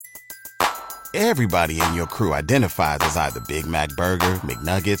Everybody in your crew identifies as either Big Mac Burger,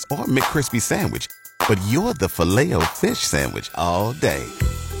 McNuggets, or McCrispy Sandwich. But you're the Filet-O-Fish Sandwich all day.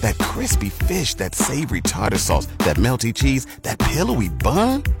 That crispy fish, that savory tartar sauce, that melty cheese, that pillowy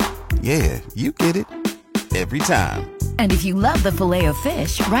bun. Yeah, you get it. Every time. And if you love the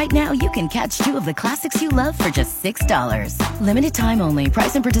Filet-O-Fish, right now you can catch two of the classics you love for just $6. Limited time only.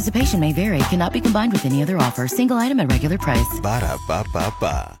 Price and participation may vary. Cannot be combined with any other offer. Single item at regular price.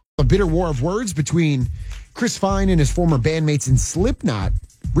 Ba-da-ba-ba-ba. A bitter war of words between Chris Fine and his former bandmates in Slipknot.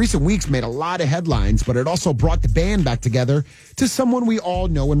 Recent weeks made a lot of headlines, but it also brought the band back together to someone we all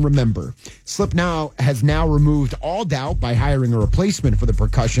know and remember. Slipknot has now removed all doubt by hiring a replacement for the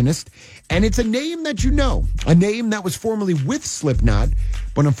percussionist, and it's a name that you know, a name that was formerly with Slipknot,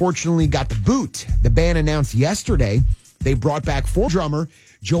 but unfortunately got the boot. The band announced yesterday they brought back former drummer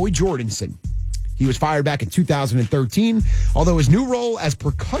Joey Jordison. He was fired back in 2013, although his new role as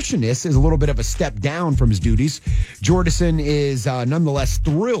percussionist is a little bit of a step down from his duties. Jordison is nonetheless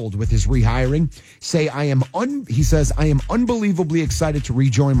thrilled with his rehiring. He says, I am unbelievably excited to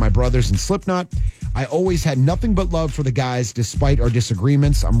rejoin my brothers in Slipknot. I always had nothing but love for the guys despite our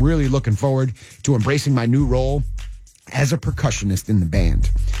disagreements. I'm really looking forward to embracing my new role as a percussionist in the band.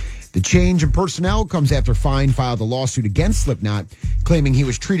 The change in personnel comes after Fine filed a lawsuit against Slipknot, claiming he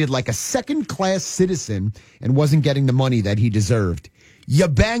was treated like a second-class citizen and wasn't getting the money that he deserved. You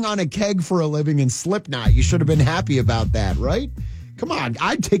bang on a keg for a living in Slipknot. You should have been happy about that, right? Come on,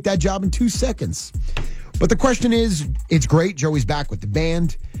 I'd take that job in 2 seconds. But the question is, it's great Joey's back with the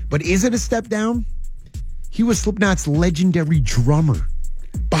band, but is it a step down? He was Slipknot's legendary drummer.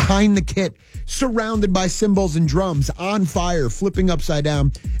 Behind the kit, surrounded by cymbals and drums, on fire, flipping upside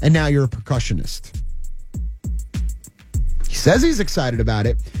down, and now you're a percussionist. He says he's excited about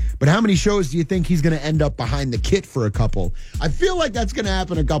it, but how many shows do you think he's going to end up behind the kit for a couple? I feel like that's going to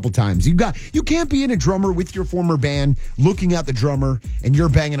happen a couple times. You can't be in a drummer with your former band, looking at the drummer, and you're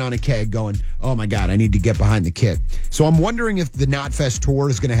banging on a keg going, oh my God, I need to get behind the kit. So I'm wondering if the Knotfest tour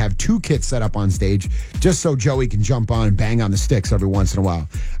is going to have 2 kits set up on stage, just so Joey can jump on and bang on the sticks every once in a while.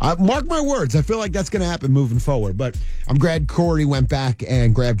 Mark my words, I feel like that's going to happen moving forward, but I'm glad Corey went back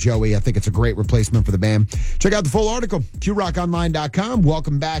and grabbed Joey. I think it's a great replacement for the band. Check out the full article, QRockOnline.com.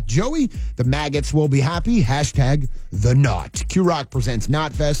 Welcome back, Joey. The maggots will be happy. Hashtag the Knot. Q-Rock presents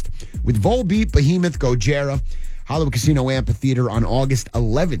Knotfest with Volbeat, Behemoth, Gojira, Hollywood Casino Amphitheater on August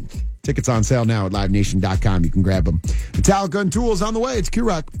 11th. Tickets on sale now at livenation.com. You can grab them. Metallica and Tools on the way. It's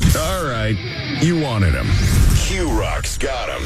Q-Rock. All right. You wanted them. Q-Rock's got them.